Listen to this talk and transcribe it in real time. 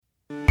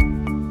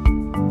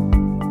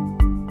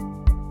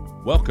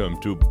Welcome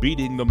to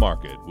Beating the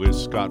Market with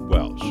Scott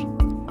Welsh.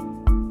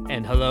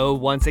 And hello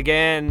once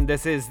again.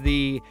 This is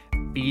the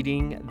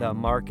Beating the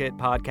Market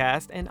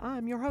podcast, and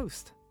I'm your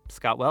host,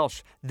 Scott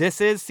Welsh.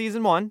 This is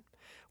season 1,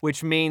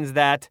 which means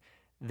that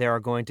there are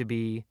going to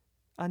be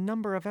a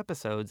number of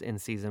episodes in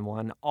season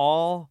 1,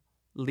 all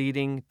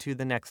leading to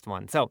the next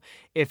one. So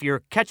if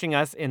you're catching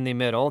us in the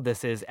middle,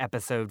 this is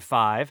episode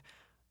 5.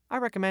 I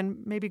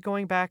recommend maybe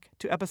going back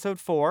to episode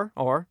 4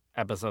 or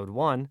episode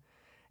 1,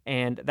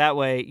 and that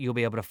way you'll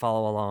be able to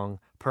follow along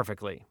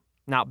perfectly.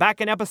 Now, back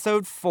in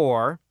episode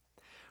 4,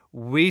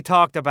 we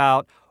talked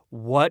about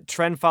what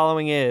trend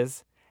following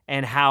is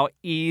and how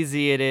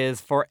easy it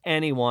is for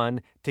anyone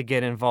to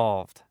get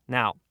involved.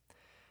 Now,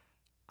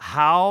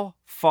 how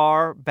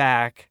far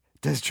back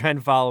does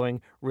trend following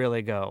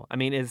really go? I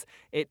mean,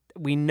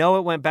 we know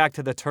it went back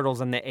to the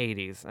turtles in the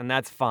 80s, and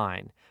that's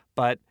fine.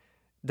 But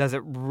does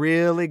it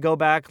really go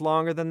back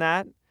longer than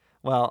that?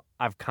 Well,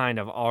 I've kind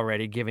of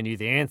already given you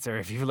the answer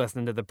if you've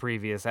listened to the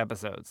previous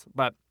episodes.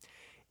 But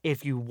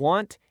if you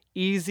want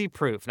easy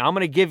proof, now I'm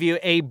going to give you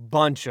a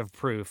bunch of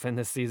proof in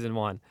this season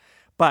 1.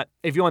 But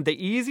if you want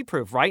the easy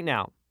proof right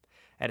now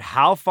at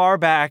how far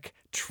back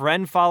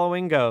trend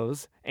following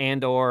goes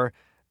and or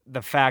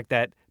the fact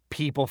that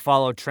people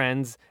follow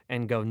trends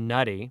and go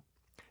nutty,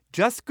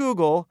 just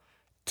Google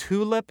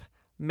tulip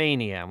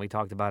mania. And we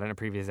talked about it in a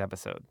previous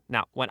episode.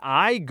 Now, when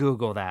I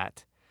Google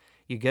that,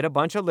 you get a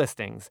bunch of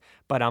listings.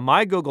 But on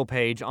my Google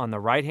page on the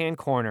right-hand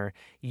corner,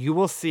 you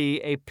will see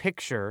a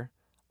picture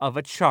of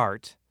a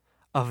chart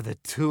of the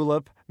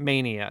tulip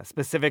mania,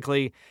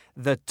 specifically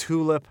the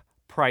tulip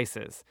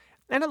prices.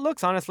 And it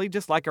looks honestly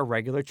just like a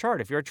regular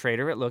chart. If you're a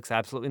trader, it looks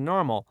absolutely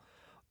normal.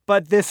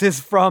 But this is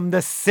from the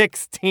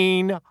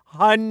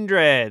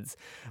 1600s.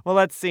 Well,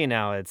 let's see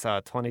now. It's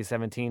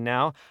 2017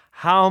 now.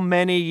 How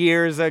many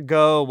years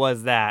ago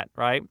was that,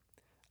 right?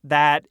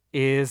 That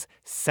is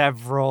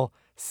several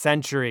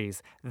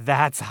centuries.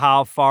 That's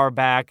how far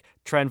back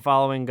trend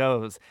following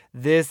goes.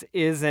 This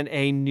isn't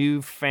a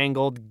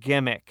newfangled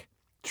gimmick.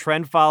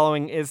 Trend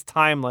following is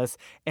timeless,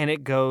 and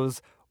it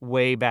goes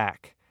way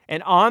back.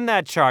 And on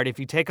that chart, if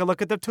you take a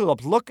look at the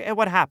tulips, look at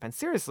what happens.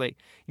 Seriously,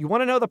 you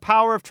want to know the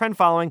power of trend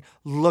following?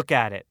 Look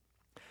at it.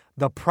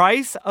 The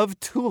price of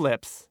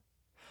tulips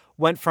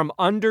went from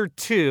under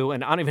 2,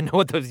 and I don't even know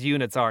what those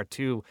units are,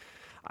 2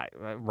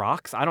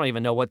 rocks? I don't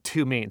even know what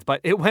 2 means, but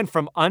it went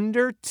from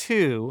under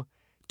 2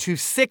 to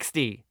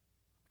 60,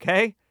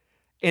 okay?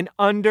 In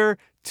under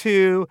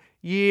 2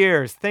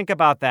 years. Think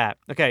about that.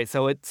 Okay,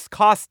 so it's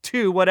cost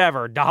 2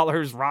 whatever,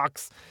 dollars,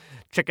 rocks,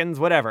 chickens,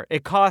 whatever.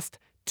 It cost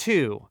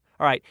 2.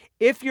 All right,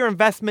 if your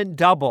investment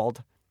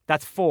doubled,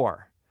 that's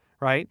 4,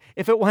 right?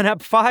 If it went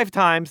up 5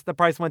 times, the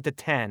price went to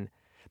 10.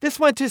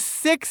 This went to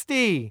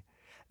 60.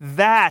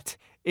 That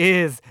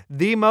is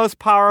the most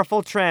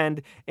powerful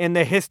trend in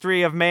the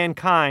history of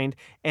mankind,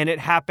 and it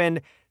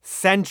happened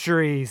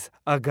centuries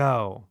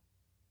ago.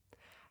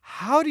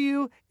 How do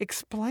you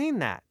explain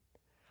that?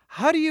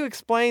 How do you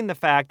explain the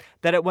fact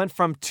that it went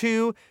from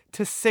 2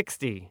 to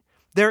 60?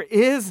 There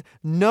is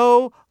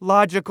no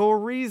logical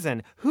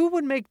reason. Who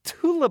would make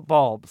tulip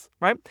bulbs,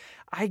 right?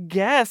 I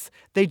guess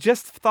they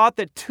just thought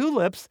that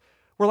tulips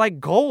were like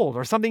gold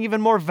or something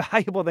even more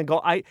valuable than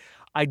gold. I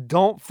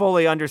don't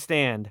fully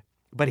understand,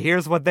 but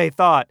here's what they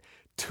thought.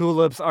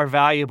 Tulips are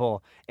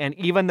valuable. And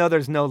even though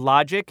there's no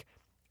logic,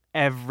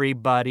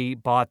 everybody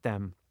bought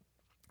them.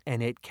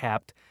 And it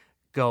kept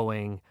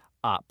going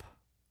up,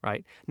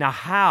 right? Now,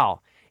 how?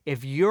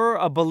 If you're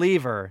a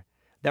believer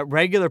that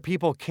regular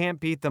people can't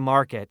beat the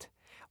market,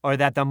 or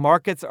that the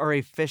markets are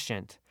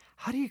efficient,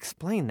 how do you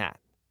explain that?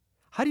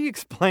 How do you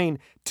explain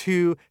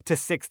 2 to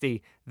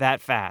 60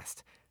 that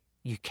fast?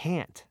 You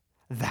can't.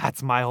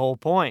 That's my whole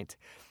point.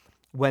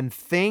 When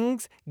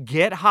things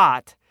get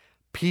hot,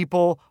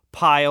 people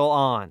pile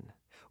on.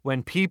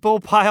 When people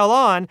pile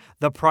on,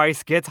 the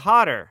price gets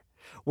hotter.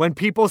 When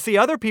people see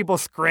other people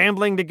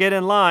scrambling to get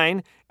in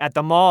line at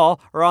the mall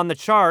or on the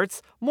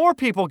charts, more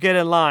people get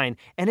in line,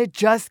 and it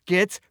just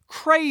gets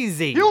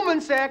crazy.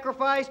 Human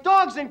sacrifice,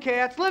 dogs and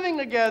cats living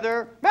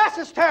together, mass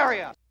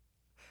hysteria.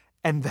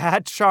 And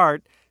that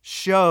chart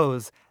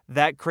shows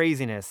that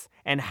craziness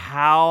and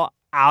how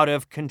out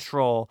of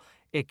control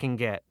it can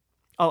get.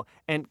 Oh,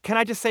 and can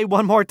I just say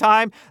one more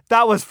time?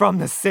 That was from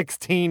the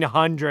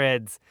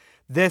 1600s.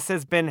 This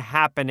has been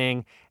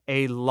happening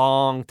a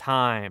long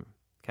time,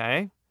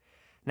 okay?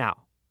 Now,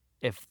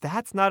 if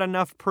that's not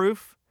enough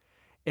proof,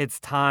 it's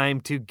time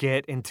to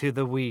get into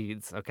the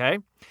weeds, okay?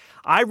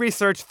 I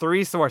researched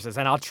 3 sources,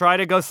 and I'll try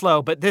to go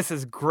slow, but this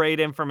is great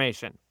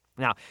information.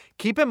 Now,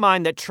 keep in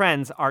mind that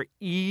trends are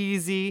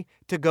easy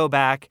to go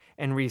back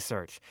and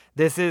research.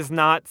 This is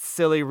not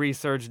silly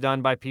research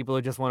done by people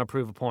who just want to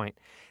prove a point.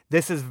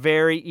 This is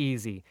very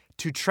easy.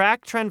 To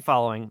track trend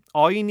following,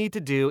 all you need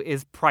to do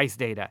is price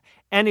data.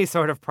 Any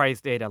sort of price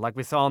data, like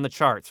we saw on the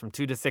charts from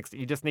 2 to 60.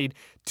 You just need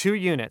 2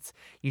 units.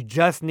 You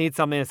just need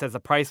something that says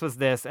the price was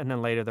this, and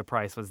then later the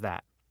price was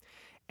that.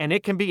 And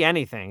it can be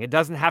anything. It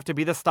doesn't have to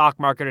be the stock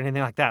market or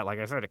anything like that. Like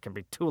I said, it can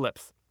be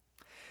tulips.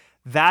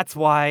 That's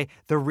why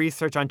the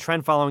research on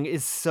trend following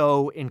is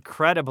so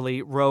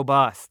incredibly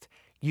robust.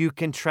 You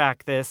can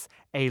track this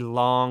a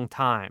long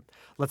time.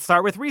 Let's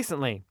start with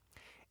recently.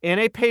 In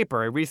a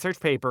research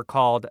paper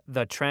called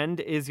The Trend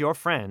is Your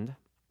Friend,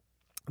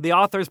 the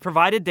authors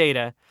provided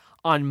data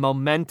on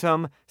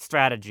momentum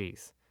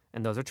strategies,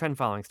 and those are trend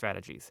following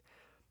strategies.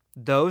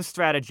 Those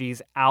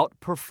strategies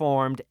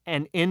outperformed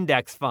an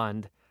index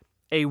fund,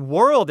 a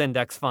world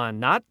index fund,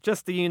 not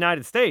just the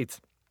United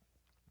States,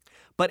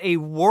 but a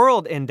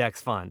world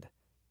index fund.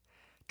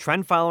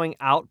 Trend following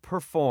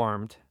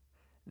outperformed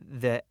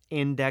the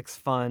index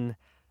fund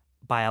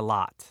by a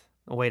lot.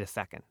 Oh, wait a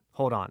second.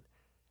 Hold on.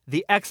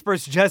 The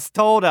experts just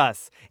told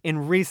us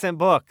in recent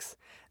books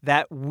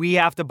that we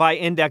have to buy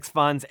index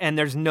funds and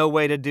there's no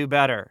way to do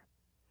better,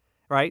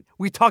 right?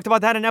 We talked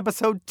about that in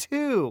episode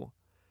 2.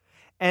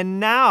 And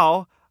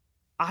now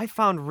I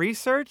found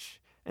research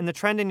in The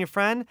Trend in Your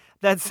Friend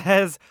that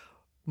says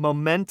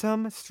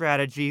momentum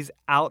strategies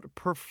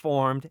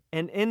outperformed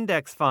an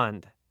index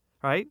fund,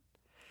 right?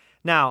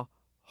 Now,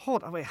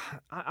 hold on, wait,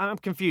 I'm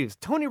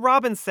confused. Tony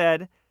Robbins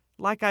said,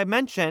 like I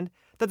mentioned,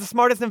 that the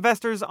smartest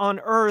investors on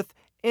earth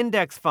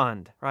index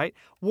fund, right?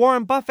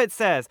 Warren Buffett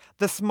says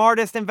the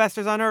smartest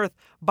investors on earth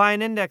buy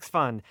an index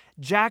fund.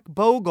 Jack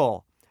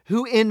Bogle,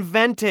 who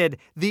invented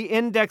the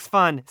index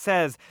fund,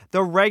 says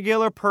the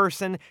regular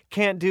person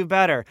can't do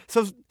better.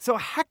 So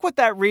heck with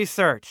that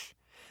research.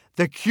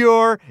 The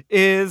cure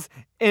is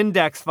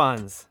index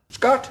funds.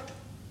 Scott,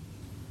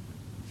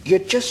 you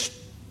just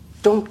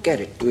don't get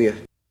it, do you?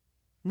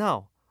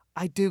 No,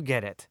 I do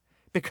get it.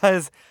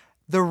 Because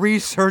the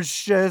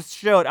research just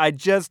showed, I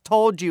just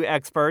told you,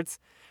 experts,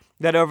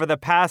 that over the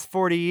past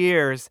 40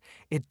 years,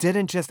 it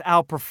didn't just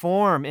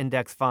outperform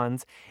index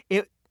funds,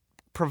 it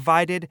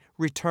provided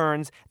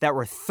returns that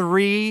were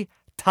 3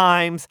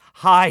 times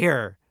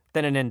higher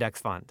than an index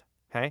fund,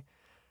 okay?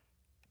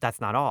 That's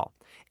not all.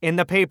 In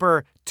the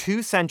paper,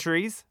 2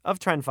 Centuries of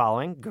Trend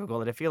Following,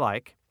 Google it if you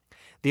like,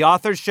 the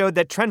authors showed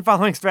that trend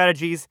following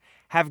strategies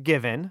have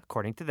given,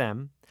 according to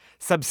them,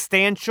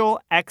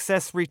 substantial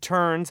excess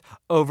returns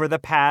over the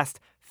past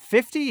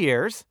 50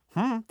 years,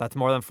 that's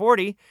more than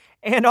 40,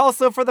 and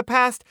also for the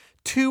past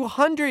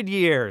 200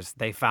 years,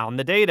 they found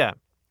the data.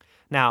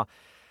 Now,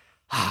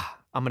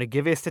 I'm going to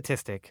give you a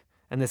statistic,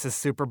 and this is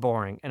super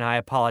boring, and I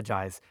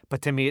apologize,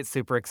 but to me it's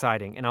super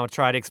exciting, and I'll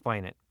try to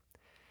explain it.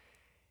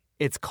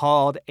 It's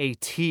called a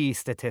T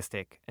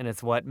statistic, and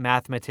it's what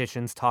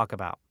mathematicians talk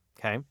about,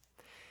 okay?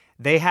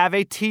 They have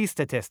a T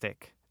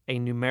statistic, a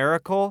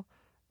numerical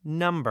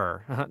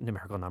guideline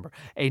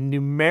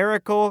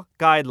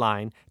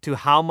to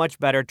how much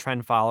better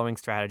trend following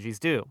strategies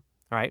do,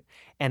 right?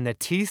 And the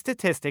T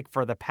statistic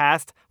for the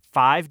past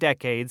 5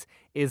 decades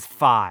is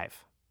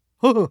 5.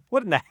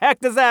 What in the heck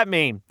does that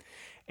mean?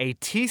 A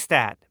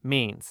T-stat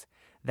means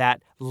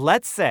that,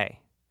 let's say,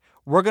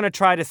 we're going to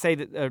try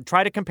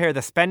to compare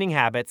the spending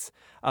habits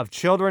of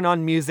children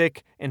on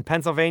music in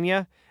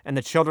Pennsylvania and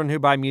the children who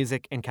buy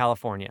music in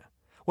California.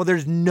 Well,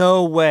 there's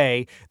no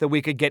way that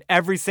we could get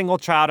every single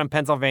child in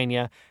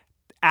Pennsylvania,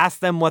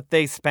 ask them what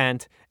they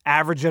spent,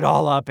 average it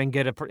all up, and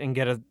get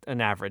an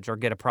average or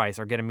get a price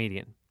or get a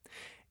median.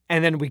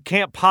 And then we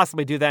can't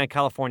possibly do that in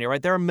California,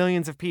 right? There are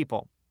millions of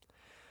people.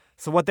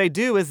 So what they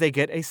do is they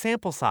get a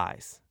sample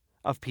size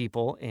of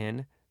people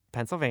in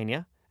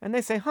Pennsylvania, and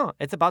they say,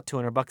 it's about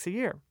 $200 a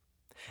year.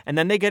 And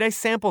then they get a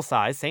sample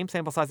size, same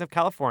sample size of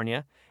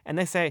California, and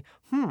they say,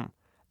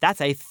 that's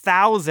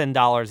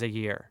 $1,000 a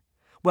year.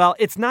 Well,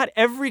 it's not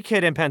every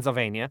kid in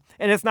Pennsylvania,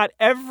 and it's not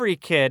every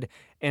kid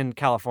in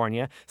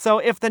California. So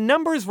if the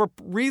numbers were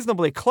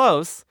reasonably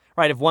close,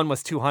 right, if one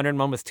was 200 and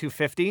one was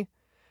 250,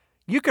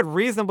 you could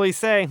reasonably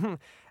say,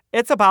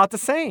 it's about the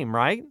same,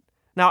 right?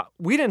 Now,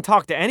 we didn't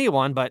talk to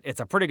anyone, but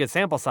it's a pretty good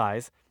sample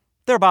size.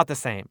 They're about the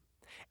same.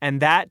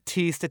 And that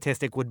T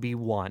statistic would be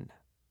 1.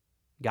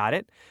 Got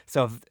it?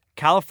 So if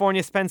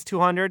California spends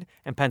 200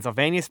 and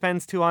Pennsylvania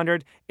spends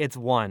 200, it's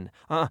 1.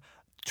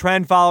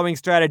 Trend following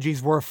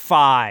strategies were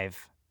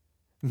 5.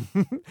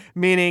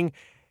 Meaning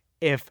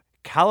if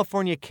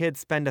California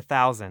kids spend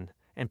 1,000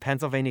 and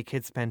Pennsylvania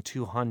kids spend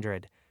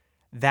 200,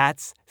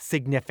 that's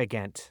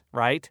significant,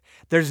 right?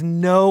 There's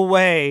no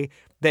way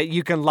that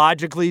you can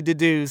logically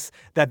deduce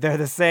that they're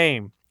the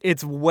same.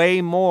 It's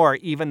way more,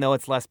 even though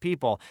it's less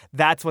people.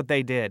 That's what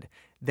they did.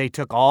 They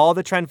took all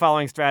the trend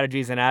following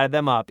strategies and added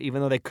them up,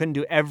 even though they couldn't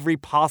do every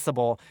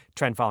possible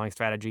trend following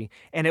strategy.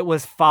 And it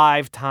was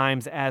 5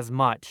 times as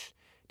much.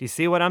 Do you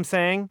see what I'm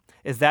saying?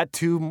 Is that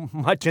too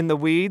much in the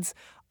weeds?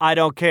 I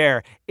don't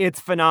care.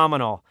 It's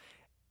phenomenal.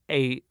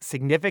 A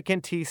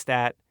significant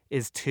T-stat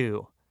is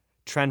 2.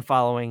 Trend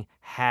following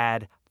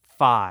had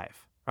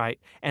 5, right?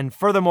 And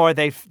furthermore,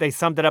 they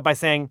summed it up by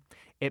saying,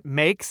 it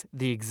makes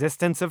the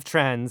existence of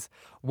trends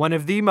one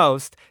of the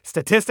most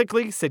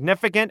statistically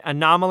significant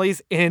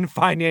anomalies in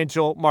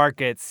financial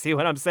markets. See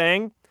what I'm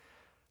saying?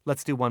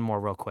 Let's do one more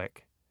real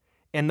quick.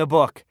 In the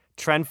book,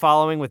 Trend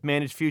Following with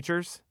Managed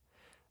Futures,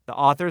 the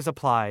authors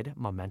applied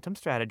momentum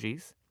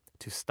strategies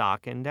to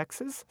stock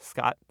indexes,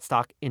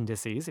 stock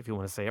indices, if you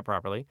want to say it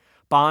properly,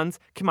 bonds,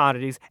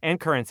 commodities, and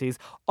currencies,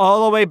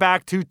 all the way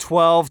back to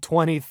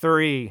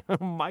 1223.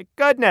 Oh my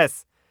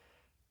goodness!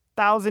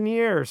 1,000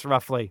 years,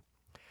 roughly.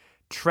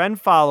 Trend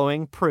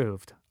following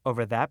proved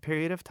over that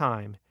period of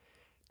time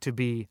to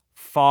be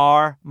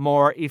far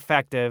more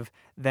effective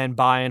than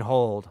buy and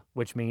hold,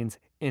 which means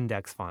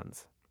index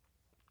funds.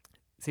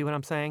 See what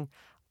I'm saying?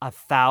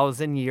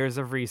 1,000 years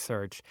of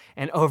research,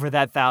 and over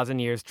that 1,000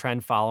 years,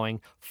 trend following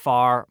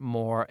far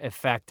more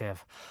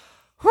effective.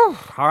 Whew.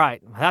 All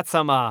right, that's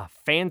some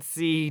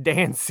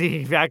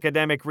fancy-dancy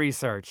academic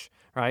research,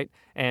 right?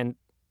 And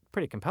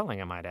pretty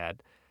compelling, I might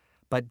add.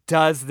 But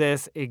does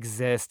this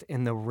exist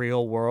in the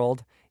real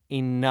world?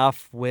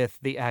 Enough with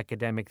the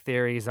academic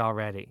theories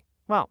already.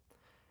 Well,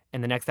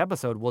 in the next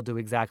episode, we'll do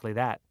exactly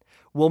that.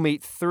 We'll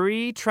meet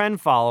 3 trend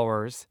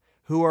followers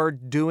who are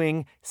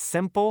doing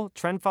simple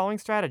trend following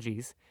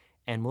strategies,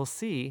 and we'll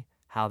see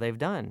how they've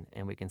done,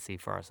 and we can see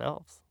for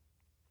ourselves.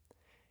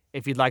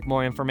 If you'd like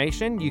more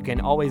information, you can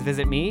always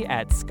visit me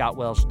at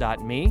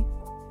scottwelsh.me.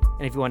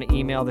 And if you want to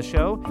email the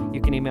show,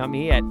 you can email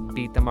me at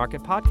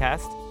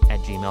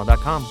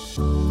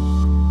beatthemarketpodcast@gmail.com.